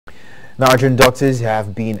Nigerian doctors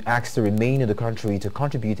have been asked to remain in the country to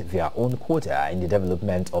contribute their own quota in the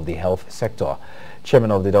development of the health sector.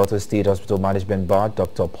 Chairman of the Delta State Hospital Management Board,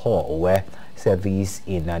 Dr. Paul Owe, said this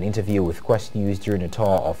in an interview with Quest News during a tour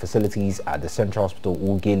of facilities at the Central Hospital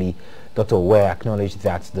Ugeli. Dr. Owe acknowledged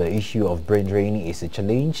that the issue of brain drain is a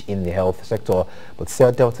challenge in the health sector, but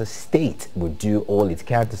said Delta State would do all it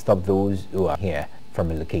can to stop those who are here from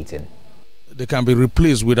relocating. They can be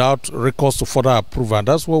replaced without recourse to further approval. And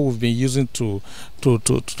that's what we've been using to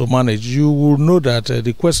manage. You will know that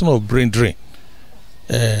the question of brain drain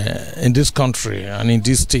in this country and in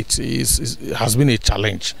this state has been a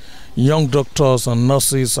challenge. Young doctors and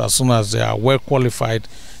nurses, as soon as they are well qualified,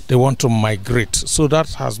 they want to migrate. So that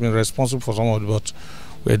has been responsible for some of it, but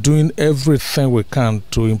we're doing everything we can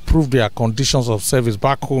to improve their conditions of service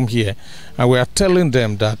back home here. And we are telling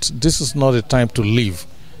them that this is not the time to leave.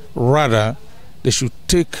 Rather, they should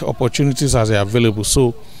take opportunities as they are available.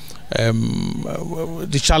 So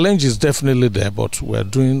the challenge is definitely there, but we're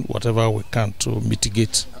doing whatever we can to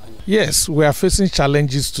mitigate. Yes, we are facing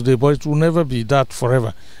challenges today, but it will never be that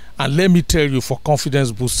forever. And let me tell you, for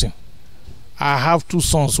confidence boosting, I have two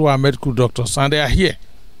sons who are medical doctors, and they are here,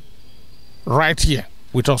 right here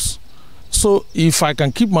with us. So if I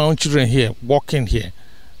can keep my own children here, working here,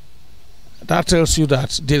 that tells you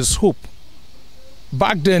that there's hope.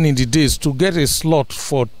 Back then in the days, to get a slot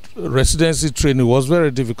for residency training was very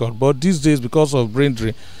difficult. But these days, because of brain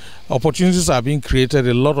drain, opportunities are being created.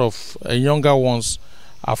 A lot of younger ones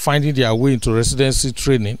are finding their way into residency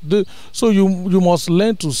training. So you must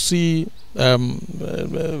learn to see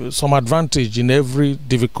some advantage in every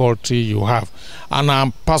difficulty you have. And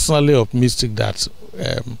I'm personally optimistic that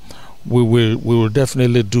we will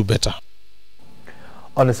definitely do better.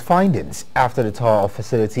 On his findings after the tour of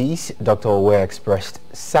facilities, Dr. Owe expressed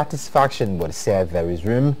satisfaction but said there is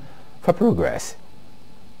room for progress.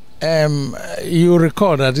 You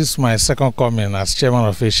recall that this is my second coming as chairman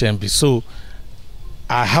of FM&TV, so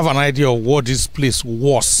I have an idea of what this place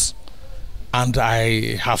was, and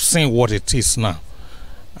I have seen what it is now.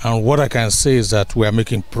 And what I can say is that we are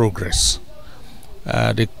making progress.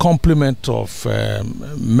 The complement of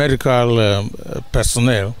medical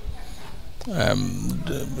personnel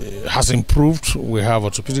has improved. We have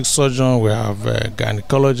orthopedic surgeons, we have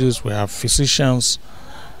gynecologists, we have physicians.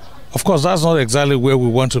 Of course, that's not exactly where we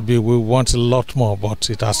want to be. We want a lot more, but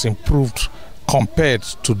it has improved compared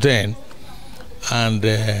to then. And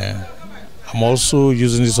I'm also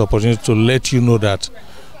using this opportunity to let you know that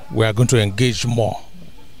we are going to engage more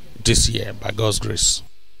this year by God's grace.